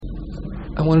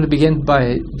I wanted to begin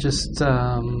by just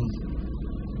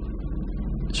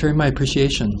sharing my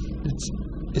appreciation.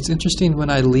 It's interesting when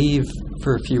I leave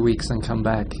for a few weeks and come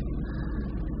back.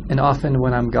 And often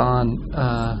when I'm gone,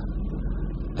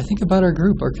 I think about our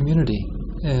group, our community.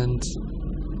 And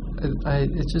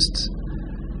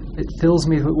it fills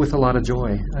me with a lot of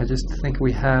joy. I just think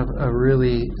we have a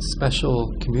really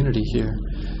special community here.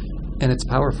 And it's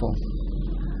powerful.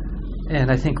 And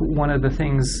I think one of the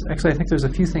things, actually I think there's a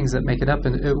few things that make it up,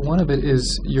 and one of it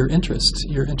is your interest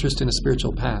in a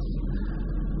spiritual path,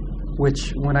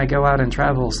 which when I go out and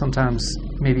travel, sometimes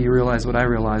maybe you realize what I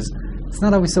realize, it's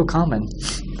not always so common.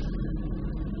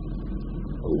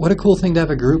 What a cool thing to have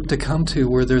a group to come to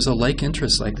where there's a like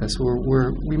interest like this,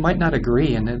 where we might not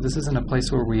agree, and this isn't a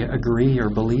place where we agree or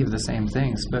believe the same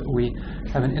things, but we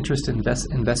have an interest in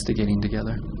investigating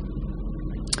together.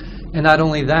 And not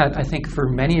only that, I think for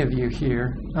many of you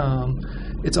here,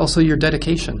 it's also your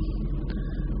dedication.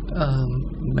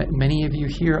 Many of you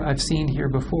here I've seen here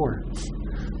before,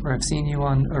 or I've seen you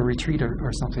on a retreat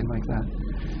or something like that.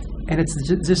 And it's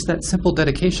just that simple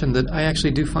dedication that I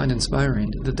actually do find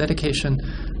inspiring, the dedication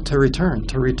to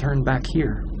return back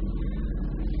here.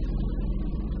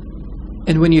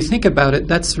 And when you think about it,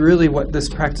 that's really what this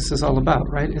practice is all about,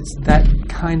 right? It's that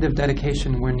kind of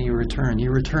dedication when you return. You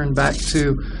return back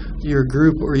to your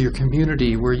group or your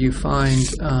community where you find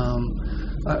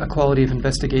a quality of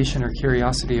investigation or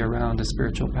curiosity around a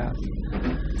spiritual path.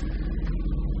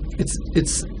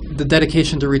 It's the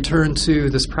dedication to return to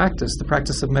this practice, the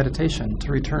practice of meditation,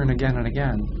 to return again and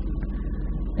again.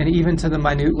 And even to the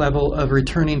minute level of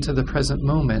returning to the present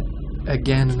moment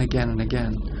again and again and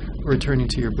again, returning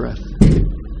to your breath.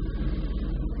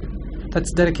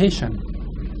 That's dedication.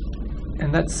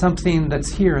 And that's something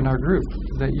that's here in our group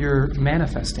that you're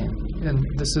manifesting. And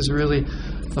this is really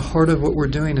the heart of what we're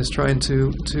doing, is trying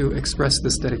to express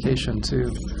this dedication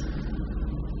to,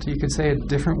 you could say, a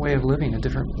different way of living, a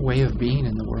different way of being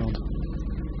in the world.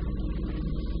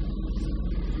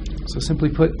 So simply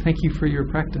put, thank you for your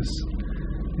practice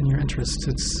and your interest.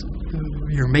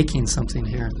 You're making something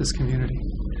here at this community.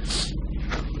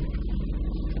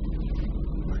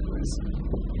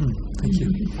 Thank you.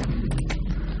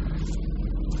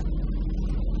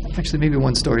 Actually, maybe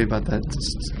one story about that.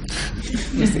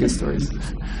 Just to get stories.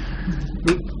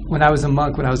 When I was a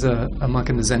monk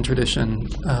in the Zen tradition,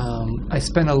 I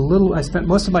spent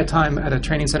most of my time at a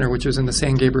training center, which was in the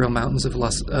San Gabriel Mountains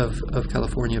of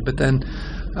California. But then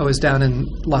I was down in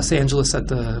Los Angeles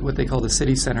at what they call the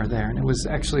city center there. And it was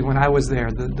actually, when I was there,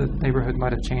 the neighborhood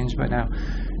might have changed by now.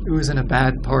 It was in a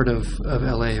bad part of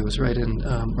LA. It was right on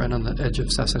the edge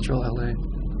of South Central LA.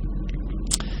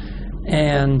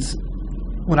 And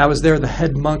when I was there, the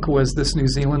head monk was this New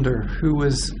Zealander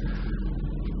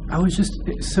I was just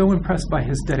so impressed by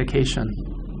his dedication.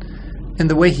 And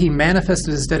the way he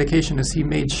manifested his dedication is he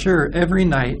made sure every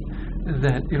night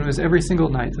that, it was every single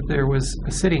night, that there was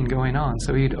a sitting going on.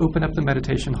 So he'd open up the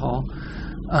meditation hall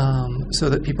so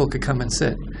that people could come and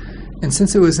sit. And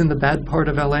since it was in the bad part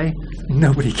of LA,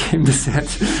 nobody came to sit.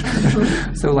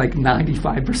 So like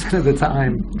 95% of the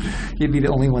time, he'd be the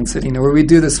only one sitting. Or we'd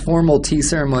do this formal tea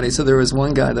ceremony. So there was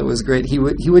one guy that was great. He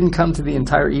wouldn't come to the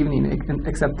entire evening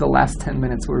except the last 10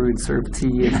 minutes where we'd serve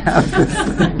tea and have this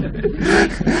thing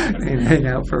and hang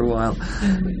out for a while.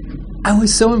 I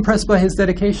was so impressed by his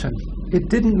dedication. It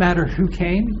didn't matter who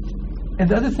came. And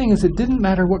the other thing is, it didn't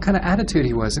matter what kind of attitude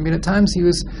he was. I mean, at times he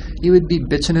would be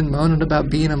bitching and moaning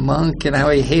about being a monk and how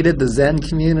he hated the Zen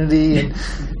community, and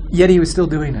yet he was still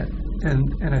doing it.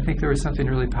 And I think there was something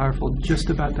really powerful just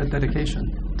about that dedication.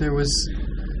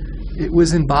 It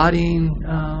was embodying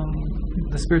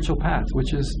the spiritual path,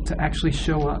 which is to actually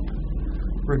show up,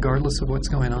 regardless of what's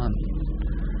going on.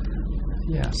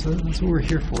 Yeah, so that's what we're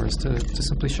here for, is to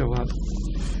simply show up.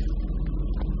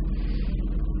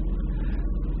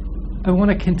 I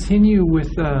want to continue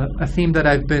with a theme that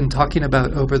I've been talking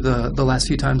about over the last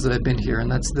few times that I've been here, and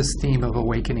that's this theme of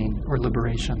awakening or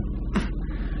liberation.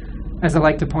 As I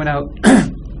like to point out,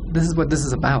 this is what this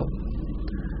is about.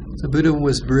 So Buddha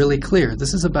was really clear.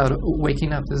 This is about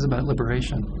waking up. This is about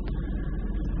liberation.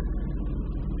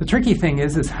 The tricky thing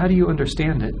is how do you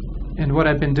understand it? And what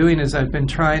I've been doing is I've been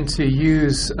trying to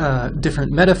use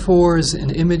different metaphors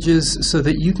and images so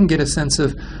that you can get a sense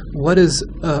of what does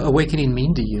awakening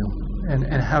mean to you,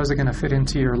 and how is it going to fit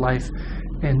into your life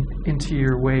and into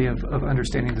your way of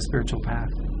understanding the spiritual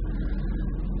path.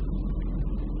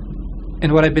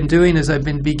 And what I've been doing is I've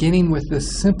been beginning with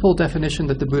this simple definition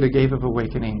that the Buddha gave of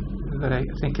awakening that I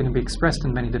think can be expressed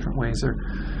in many different ways, or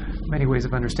many ways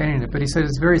of understanding it. But he said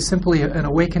it's very simply, an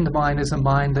awakened mind is a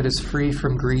mind that is free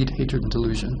from greed, hatred, and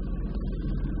delusion.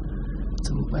 It's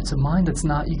It's a mind that's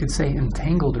not, you could say,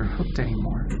 entangled or hooked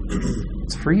anymore.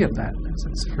 It's free of that.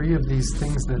 It's free of these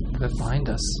things that bind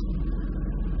us.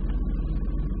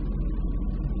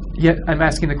 Yet I'm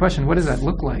asking the question, what does that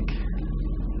look like?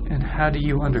 And how do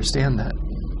you understand that?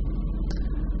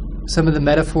 Some of the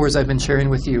metaphors I've been sharing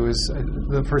with you is,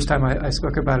 the first time I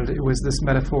spoke about it, it was this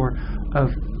metaphor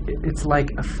of, it's like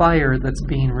a fire that's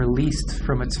being released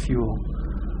from its fuel.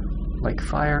 Like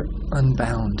fire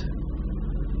unbound.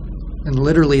 And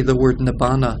literally the word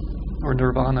nibbana or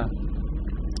nirvana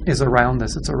is around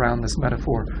this. It's around this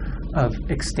metaphor of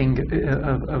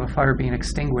a fire being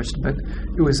extinguished, but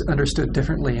it was understood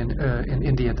differently in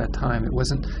India at that time. It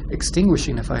wasn't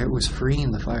extinguishing a fire, it was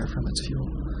freeing the fire from its fuel.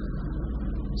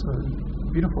 So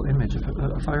a beautiful image of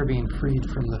a fire being freed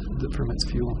from its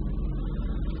fuel.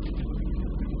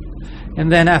 And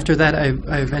then after that,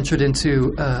 I ventured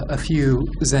into a few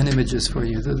Zen images for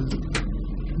you.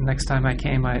 The next time I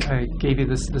came, I gave you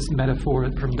this metaphor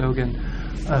from Dogen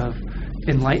of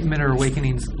enlightenment or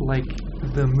awakenings like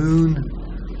the moon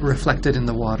reflected in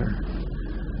the water.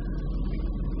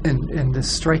 And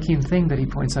this striking thing that he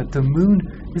points out, the moon,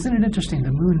 isn't it interesting?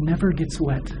 The moon never gets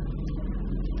wet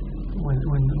when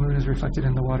the moon is reflected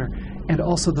in the water. And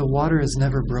also the water is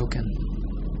never broken.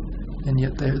 And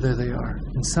yet there they are.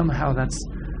 And somehow that's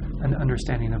an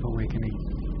understanding of awakening.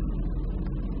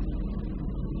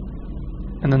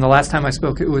 And then the last time I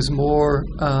spoke, it was more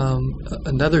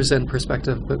another Zen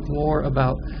perspective, but more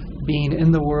about being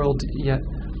in the world yet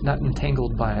not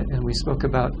entangled by it. And we spoke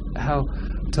about how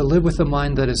to live with a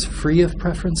mind that is free of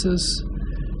preferences,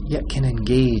 yet can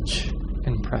engage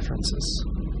in preferences.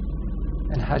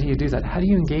 And how do you do that? How do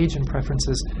you engage in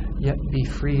preferences, yet be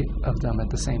free of them at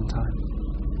the same time?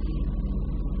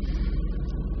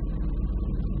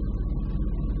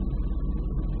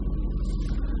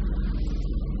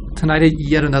 Tonight,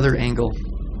 yet another angle.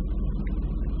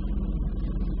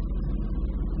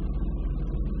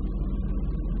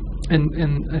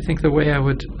 And I think the way I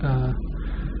would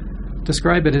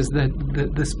describe it is that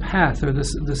this path or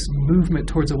this movement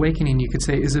towards awakening, you could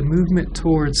say, is a movement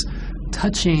towards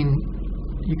touching,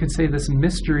 you could say, this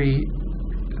mystery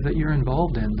that you're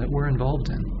involved in, that we're involved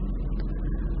in.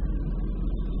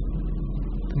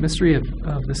 The mystery of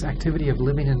this activity of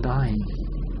living and dying.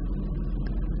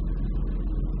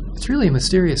 It's really a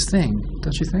mysterious thing,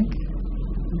 don't you think?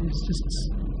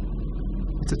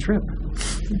 It's a trip.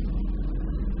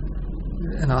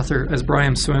 An author, as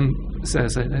Brian Swim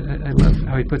says, I love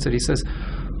how he puts it, he says,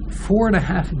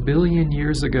 4.5 billion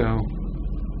years ago,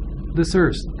 this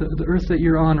earth, the earth that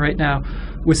you're on right now,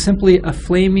 was simply a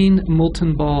flaming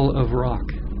molten ball of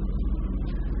rock.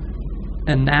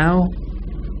 And now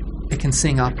it can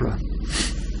sing opera.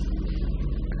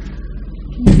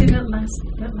 Can you say that last?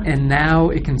 And now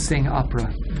it can sing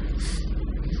opera.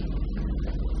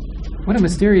 What a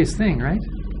mysterious thing, right?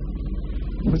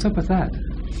 What's up with that?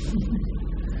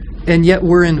 And yet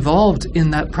we're involved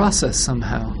in that process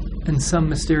somehow, in some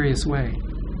mysterious way.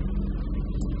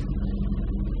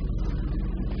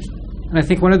 And I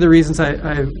think one of the reasons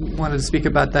I wanted to speak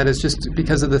about that is just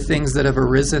because of the things that have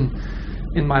arisen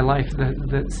in my life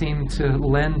that seem to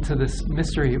lend to this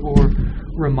mystery or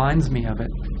reminds me of it.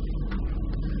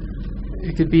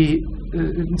 It could be,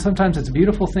 sometimes it's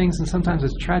beautiful things and sometimes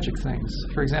it's tragic things.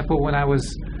 For example,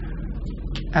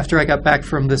 after I got back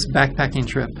from this backpacking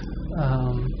trip,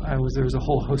 there was a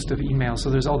whole host of emails, so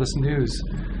there's all this news.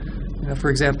 For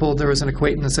example, there was an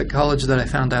acquaintance at college that I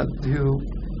found out who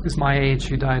is my age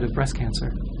who died of breast cancer.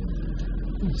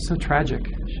 It was so tragic.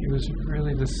 She was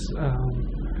really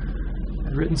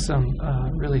had written some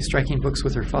really striking books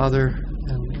with her father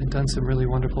and done some really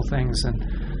wonderful things. And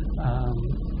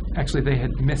actually, they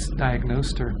had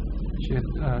misdiagnosed her. She had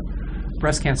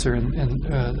breast cancer, and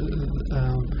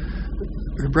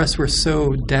her breasts were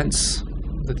so dense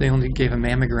that they only gave a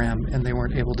mammogram, and they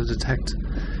weren't able to detect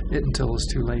it until it was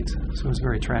too late. So it was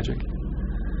very tragic.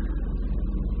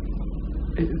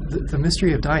 The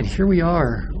mystery of dying. Here we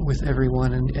are with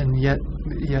everyone, and yet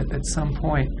at some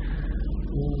point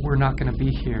we're not going to be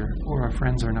here, or our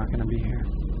friends are not going to be here.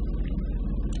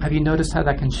 Have you noticed how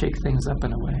that can shake things up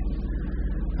in a way?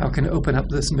 How it can open up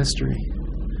this mystery?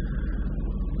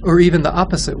 Or even the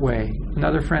opposite way.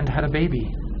 Another friend had a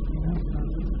baby.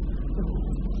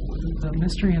 The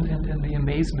mystery and the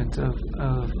amazement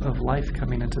of life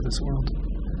coming into this world.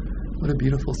 What a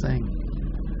beautiful thing.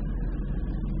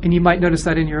 And you might notice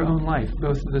that in your own life,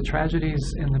 both the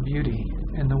tragedies and the beauty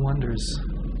and the wonders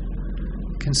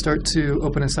can start to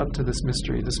open us up to this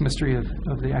mystery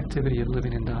of the activity of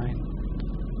living and dying.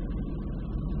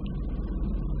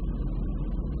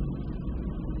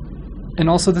 And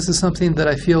also, this is something that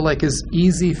I feel like is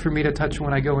easy for me to touch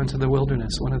when I go into the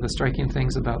wilderness. One of the striking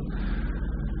things about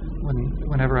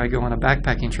whenever I go on a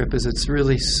backpacking trip is it's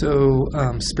really so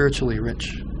spiritually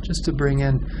rich. Just to bring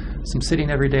in some sitting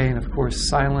every day, and of course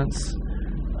silence.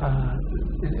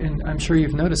 And I'm sure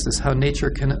you've noticed this, how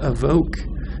nature can evoke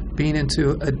being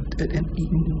into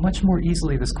much more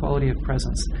easily this quality of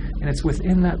presence. And it's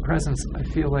within that presence, I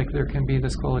feel like there can be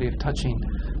this quality of touching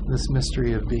this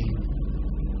mystery of being.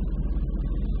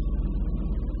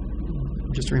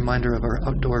 Just a reminder of our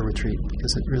outdoor retreat,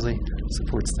 because it really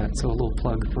supports that. So a little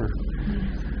plug for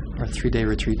our 3-day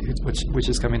retreat, which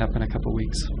is coming up in a couple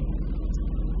weeks.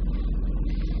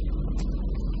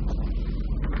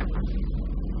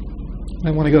 I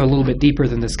want to go a little bit deeper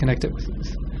than this, connect it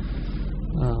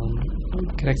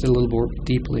a little more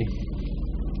deeply.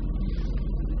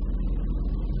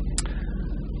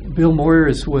 Bill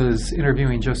Moyers was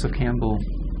interviewing Joseph Campbell,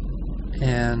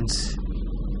 and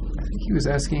I think he was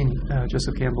asking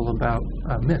Joseph Campbell about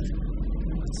myth.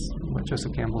 That's what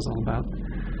Joseph Campbell's all about.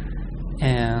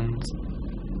 And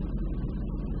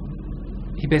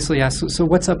he basically asked, so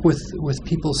what's up with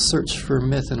people's search for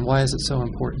myth, and why is it so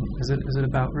important? Is it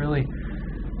about really...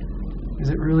 Is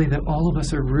it really that all of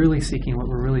us are really seeking what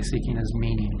we're really seeking as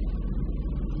meaning?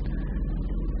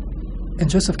 And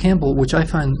Joseph Campbell, which I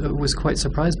find was quite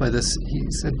surprised by this, he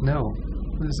said no.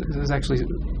 This is actually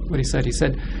what he said. He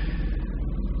said,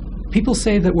 people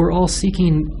say that what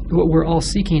we're all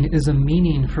seeking is a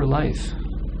meaning for life.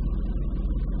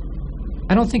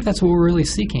 I don't think that's what we're really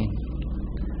seeking.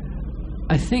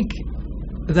 I think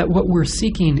that what we're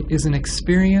seeking is an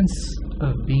experience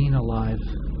of being alive,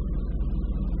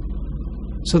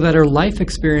 so that our life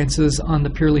experiences on the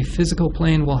purely physical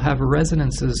plane will have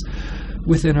resonances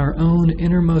within our own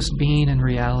innermost being and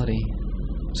reality,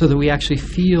 so that we actually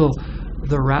feel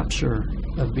the rapture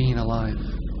of being alive.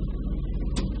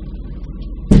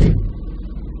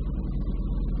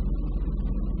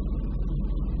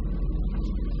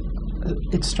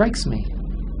 It strikes me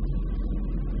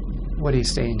what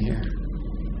he's saying here.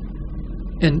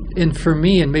 And for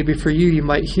me, and maybe for you, you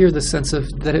might hear the sense of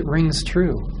that it rings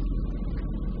true.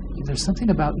 There's something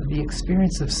about the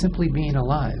experience of simply being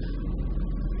alive.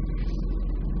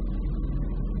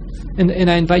 And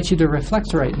I invite you to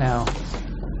reflect right now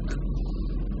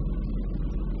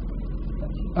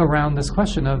around this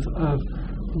question of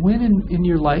when in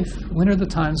your life, when are the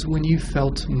times when you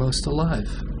felt most alive?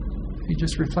 You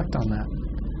just reflect on that.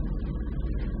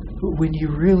 When you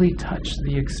really touch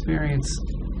the experience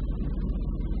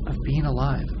of being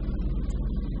alive.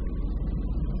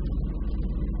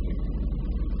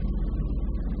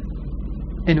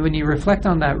 And when you reflect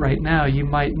on that right now, you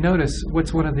might notice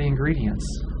what's one of the ingredients.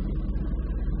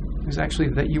 It was actually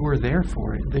that you were there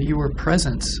for it, that you were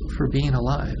present for being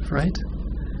alive, right?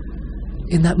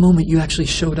 In that moment, you actually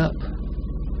showed up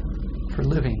for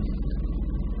living.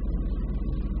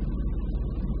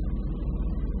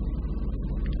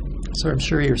 So I'm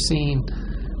sure you're seeing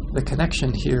the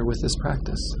connection here with this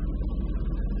practice.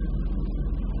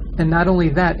 And not only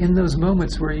that, in those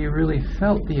moments where you really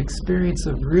felt the experience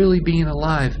of really being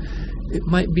alive, it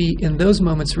might be in those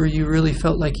moments where you really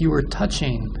felt like you were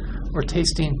touching or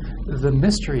tasting the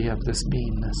mystery of this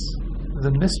beingness,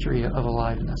 the mystery of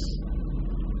aliveness.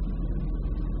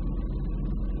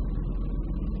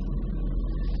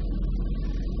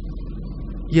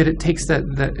 Yet it takes that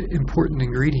important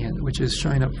ingredient, which is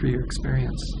showing up for your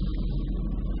experience.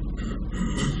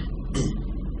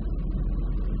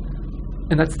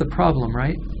 And that's the problem,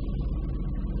 right?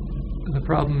 The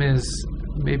problem is,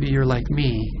 maybe you're like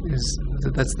me, is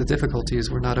that's the difficulty, is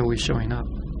we're not always showing up.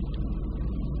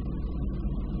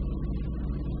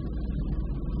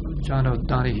 John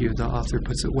O'Donohue, the author,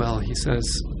 puts it well. He says,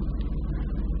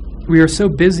 we are so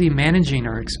busy managing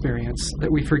our experience that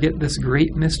we forget this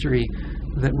great mystery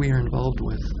that we are involved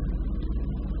with.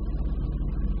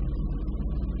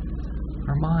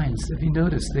 Our minds, if you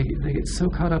notice, they get so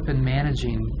caught up in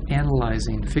managing,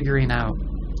 analyzing, figuring out,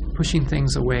 pushing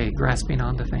things away, grasping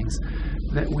onto things,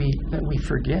 that we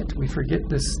forget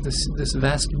this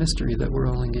vast mystery that we're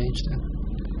all engaged in.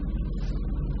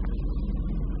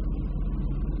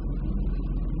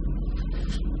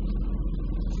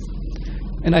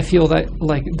 And I feel that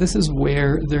like this is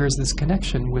where there is this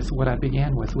connection with what I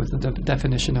began with the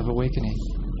definition of awakening.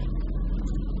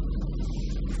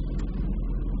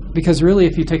 Because really,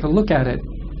 if you take a look at it,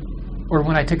 or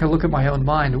when I take a look at my own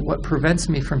mind, what prevents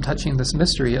me from touching this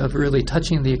mystery of really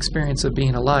touching the experience of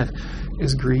being alive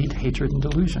is greed, hatred, and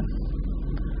delusion.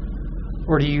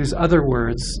 Or to use other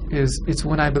words, it's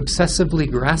when I'm obsessively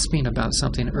grasping about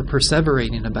something or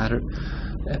perseverating about it,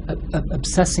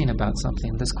 obsessing about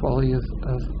something, this quality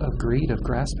of greed, of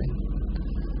grasping.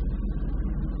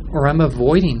 Or I'm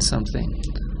avoiding something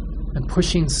and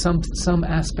pushing some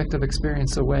aspect of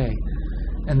experience away,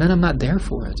 and then I'm not there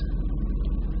for it.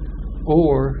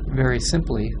 Or, very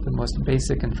simply, the most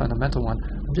basic and fundamental one,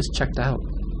 I'm just checked out.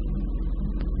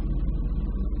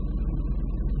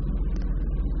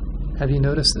 Have you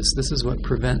noticed this? This is what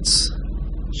prevents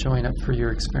showing up for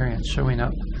your experience, showing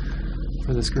up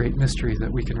for this great mystery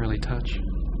that we can really touch.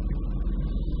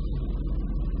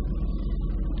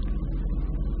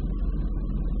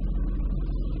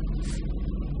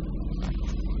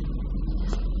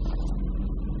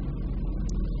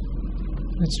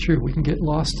 It's true, we can get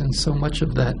lost in so much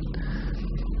of that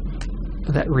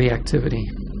reactivity,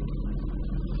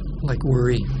 like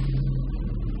worry.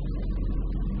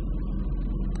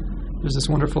 There's this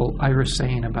wonderful Irish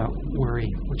saying about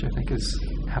worry, which I think is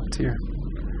apt here,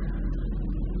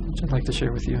 which I'd like to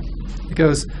share with you. It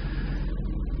goes,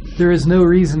 there is no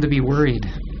reason to be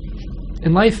worried.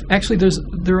 In life, actually,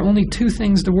 there are only two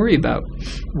things to worry about,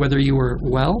 whether you are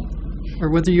well or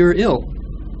whether you are ill.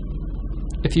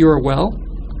 If you are well,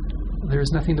 there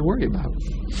is nothing to worry about.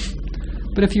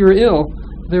 But if you are ill,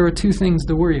 there are two things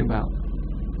to worry about,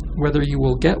 whether you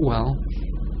will get well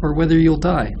or whether you'll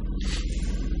die.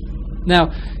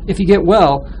 Now, if you get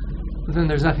well, then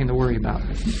there's nothing to worry about.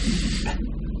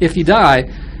 If you die,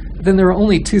 then there are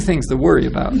only two things to worry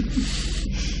about,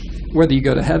 whether you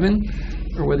go to heaven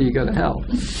or whether you go to hell.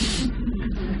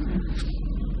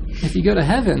 If you go to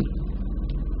heaven,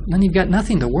 then you've got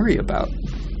nothing to worry about.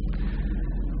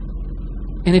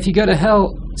 And if you go to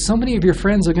hell, so many of your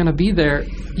friends are going to be there,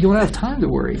 you won't have time to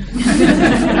worry.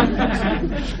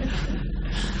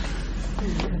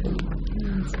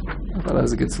 I thought that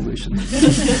was a good solution.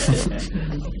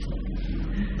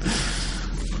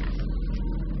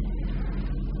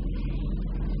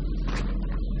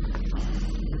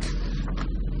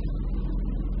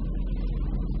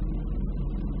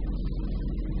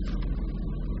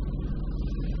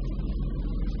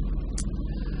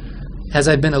 As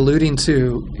I've been alluding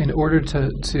to, in order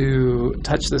to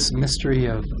touch this mystery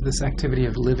of this activity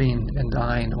of living and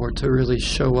dying, or to really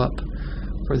show up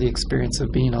for the experience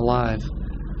of being alive,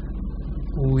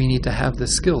 we need to have the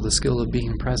skill of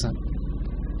being present.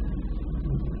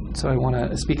 So I want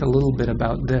to speak a little bit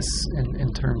about this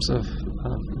in terms of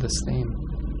this theme.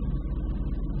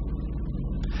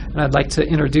 And I'd like to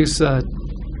introduce a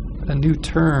new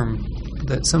term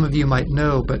that some of you might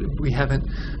know, but we haven't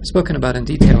spoken about in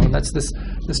detail, and that's this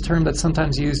term that's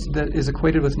sometimes used that is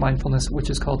equated with mindfulness,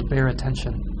 which is called bare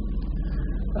attention,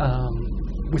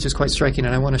 which is quite striking,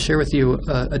 and I want to share with you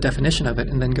a definition of it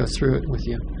and then go through it with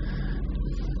you.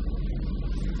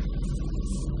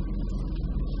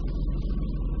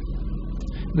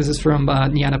 This is from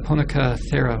Nyanaponika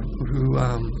Thera, who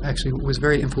actually was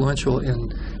very influential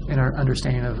in our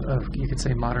understanding of, you could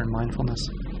say, modern mindfulness.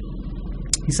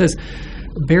 He says,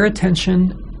 bare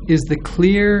attention is the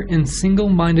clear and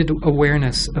single-minded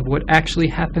awareness of what actually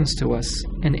happens to us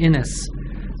and in us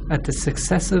at the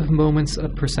successive moments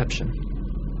of perception.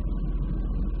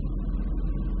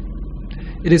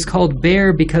 It is called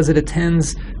bare because it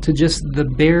attends to just the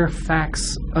bare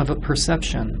facts of a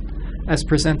perception as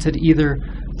presented either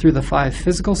through the five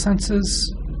physical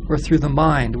senses or through the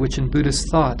mind, which in Buddhist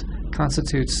thought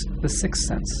constitutes the sixth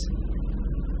sense.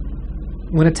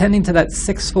 When attending to that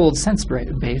sixfold sense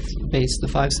base, the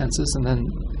five senses, and then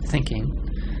thinking,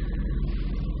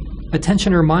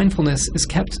 attention or mindfulness is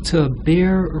kept to a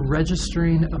bare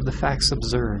registering of the facts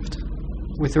observed,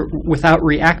 without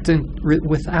reacting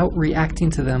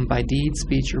to them by deed,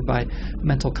 speech, or by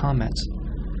mental comment,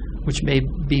 which may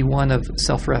be one of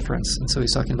self-reference. And so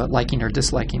he's talking about liking or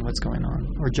disliking what's going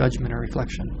on, or judgment or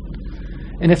reflection.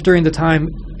 And if during the time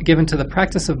given to the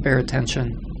practice of bare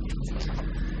attention,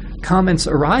 comments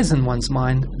arise in one's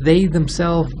mind, they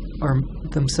themselves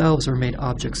are made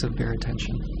objects of bare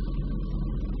attention.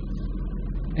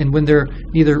 And when they're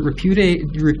neither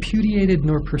repudiated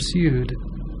nor pursued,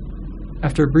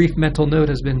 after a brief mental note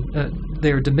has been,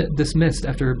 they are dismissed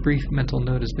after a brief mental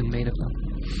note has been made of them.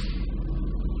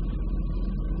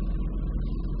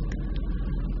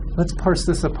 Let's parse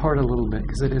this apart a little bit,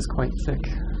 because it is quite thick.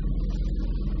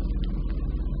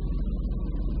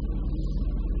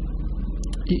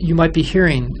 You might be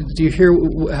hearing, do you hear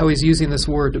how he's using this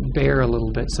word bare a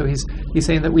little bit? So he's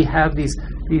saying that we have these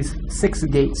six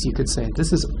gates, you could say.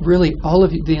 This is really all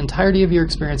of the entirety of your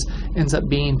experience ends up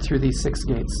being through these six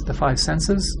gates, the five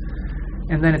senses.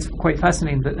 And then it's quite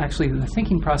fascinating that actually the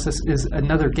thinking process is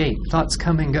another gate. Thoughts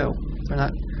come and go. They're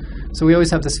not. So we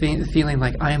always have this feeling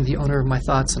like I am the owner of my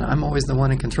thoughts and I'm always the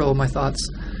one in control of my thoughts.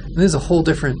 And this is a whole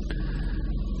different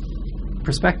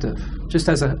perspective. Just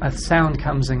as a sound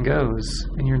comes and goes,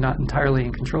 and you're not entirely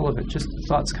in control of it, just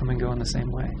thoughts come and go in the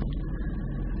same way.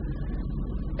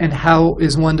 And how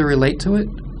is one to relate to it?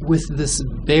 With this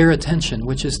bare attention,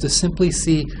 which is to simply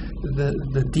see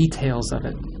the details of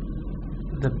it,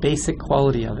 the basic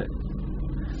quality of it,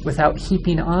 without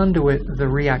heaping onto it the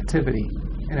reactivity.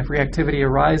 And if reactivity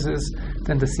arises,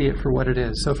 then to see it for what it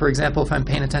is. So for example, if I'm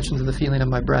paying attention to the feeling of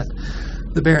my breath,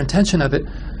 the bare attention of it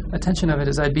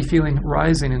is I'd be feeling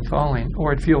rising and falling,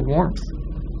 or I'd feel warmth.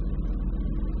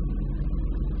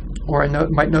 Or I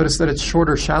might notice that it's short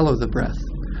or shallow, the breath.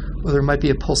 Or there might be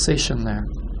a pulsation there.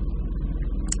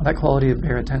 That quality of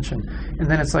bare attention. And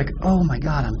then it's like, oh my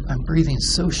God, I'm breathing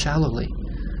so shallowly.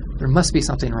 There must be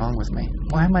something wrong with me.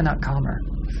 Why am I not calmer?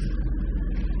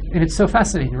 And it's so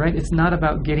fascinating, right? It's not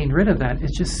about getting rid of that.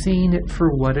 It's just seeing it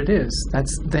for what it is.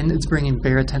 Then it's bringing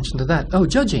bare attention to that. Oh,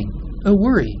 judging. Oh,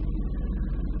 worry.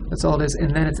 That's all it is.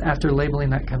 And then it's after labeling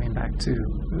that coming back to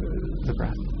the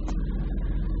breath.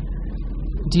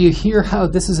 Do you hear how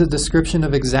this is a description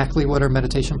of exactly what our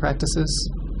meditation practice is?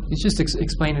 He's just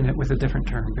explaining it with a different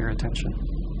term, bare attention.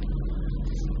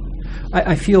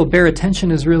 I feel bare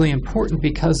attention is really important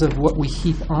because of what we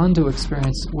heap onto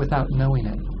experience without knowing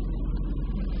it.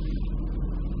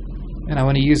 And I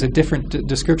want to use a different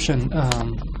description,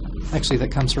 actually,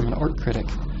 that comes from an art critic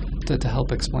to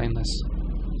help explain this.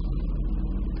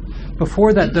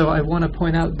 Before that, though, I want to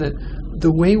point out that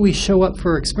the way we show up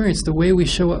for experience, the way we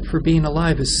show up for being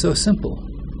alive is so simple.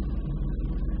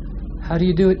 How do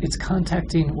you do it? It's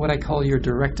contacting what I call your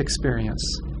direct experience.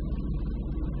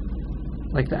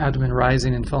 Like the abdomen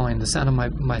rising and falling, the sound of my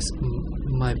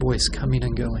voice coming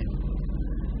and going.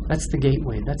 That's the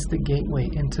gateway. That's the gateway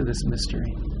into this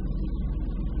mystery.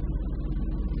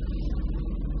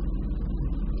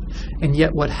 And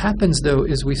yet what happens, though,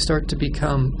 is we start to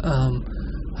become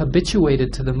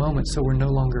habituated to the moment, so we're no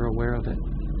longer aware of it.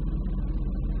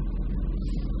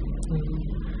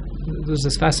 There's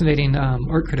this fascinating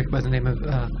art critic by the name of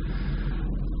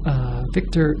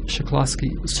Victor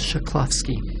Shklovsky.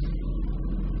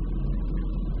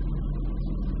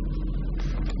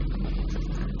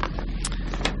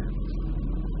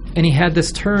 And he had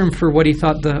this term for what he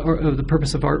thought the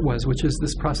purpose of art was, which is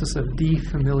this process of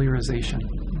defamiliarization.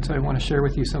 So I want to share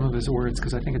with you some of his words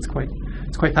because I think it's quite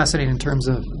fascinating in terms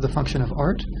of the function of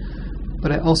art,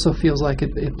 but it also feels like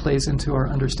it plays into our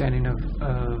understanding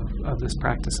of this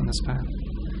practice and this path.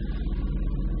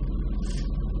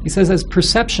 He says, as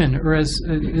perception or as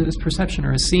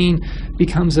seeing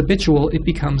becomes habitual, it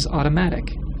becomes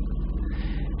automatic.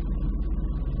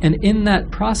 And in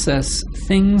that process,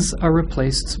 things are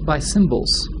replaced by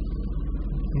symbols.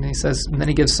 And he says, and then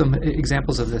he gives some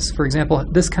examples of this. For example,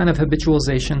 this kind of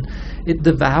habitualization, it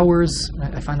devours,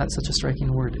 I find that such a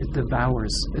striking word, it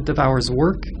devours. It devours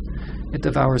work, it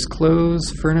devours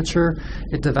clothes, furniture,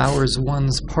 it devours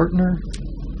one's partner.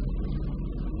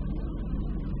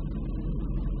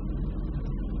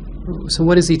 So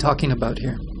what is he talking about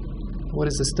here? What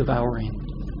is this devouring?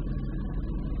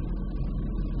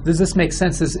 Does this make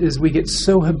sense? Is we get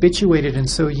so habituated and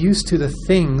so used to the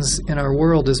things in our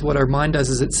world, is what our mind does,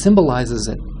 is it symbolizes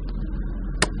it.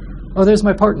 Oh, there's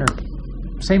my partner.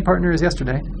 Same partner as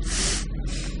yesterday.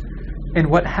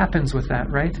 And what happens with that,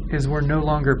 right, is we're no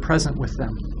longer present with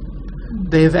them.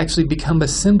 They have actually become a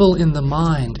symbol in the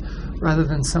mind rather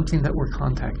than something that we're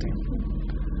contacting.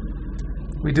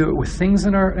 We do it with things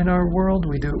in our world,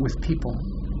 we do it with people,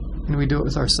 and we do it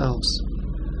with ourselves.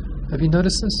 Have you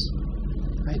noticed this?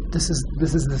 Right? This is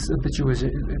this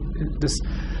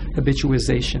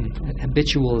habitualization,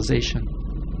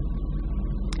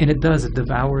 and it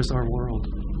devours our world.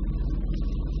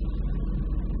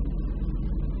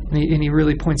 And he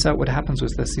really points out what happens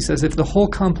with this. He says, if the whole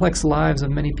complex lives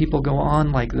of many people go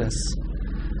on like this,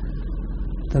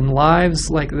 then lives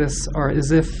like this are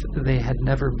as if they had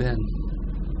never been.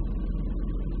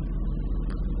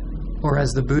 Or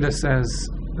as the Buddha says,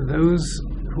 those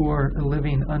who are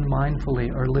living unmindfully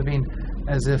are living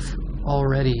as if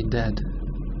already dead.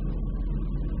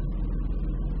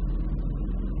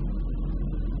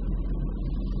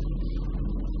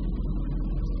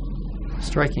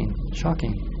 Striking,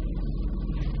 shocking.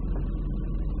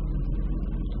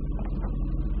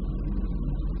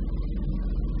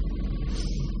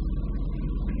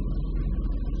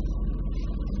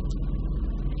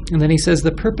 And then he says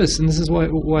the purpose, and this is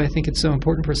why I think it's so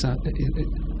important for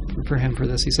him for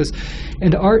this. He says,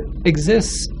 and art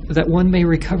exists that one may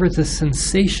recover the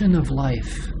sensation of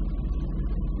life.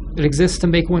 It exists to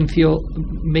make one feel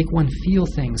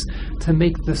things, to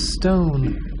make the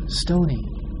stone stony,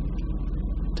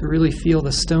 to really feel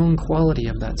the stone quality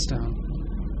of that stone.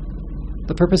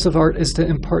 The purpose of art is to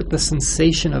impart the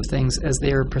sensation of things as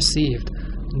they are perceived,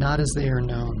 not as they are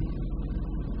known.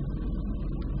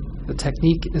 The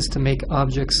technique is to make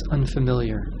objects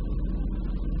unfamiliar.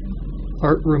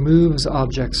 Art removes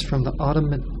objects from the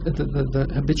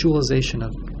habitualization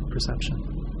of perception.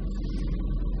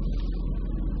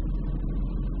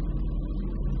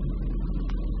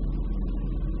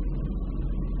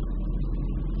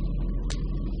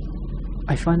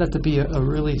 I find that to be a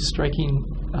really striking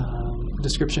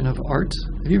description of art.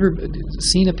 Have you ever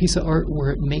seen a piece of art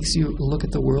where it makes you look at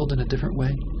the world in a different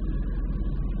way?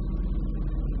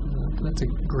 That's a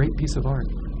great piece of art.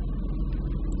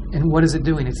 And what is it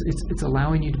doing? It's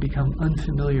allowing you to become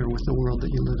unfamiliar with the world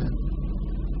that you live in.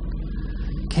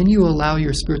 Can you allow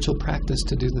your spiritual practice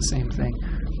to do the same thing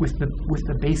with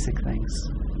the basic things?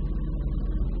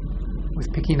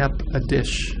 With picking up a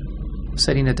dish,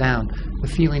 setting it down, the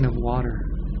feeling of water,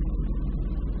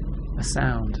 a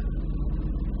sound,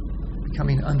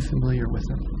 becoming unfamiliar with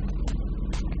them.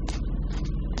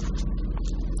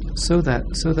 So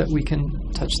that we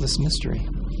can touch this mystery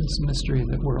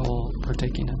that we're all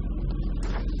partaking in.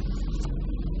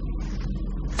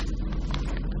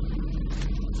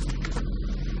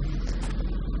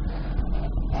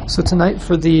 So tonight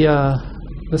for the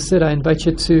sit, I invite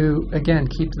you to, again,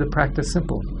 keep the practice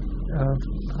simple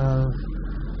of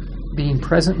being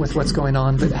present with what's going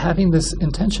on, but having this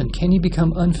intention. Can you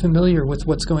become unfamiliar with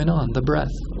what's going on, the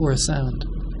breath or a sound?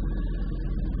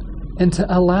 And to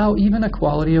allow even a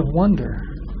quality of wonder,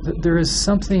 that there is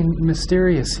something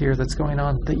mysterious here that's going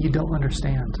on that you don't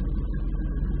understand.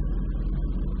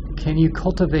 Can you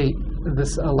cultivate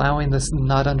this, allowing this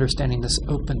not understanding, this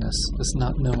openness, this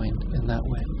not knowing in that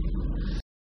way?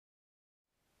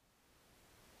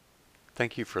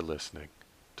 Thank you for listening.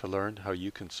 To learn how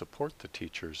you can support the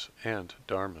teachers and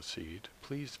Dharma Seed,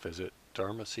 please visit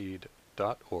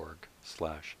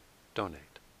dharmaseed.org/donate.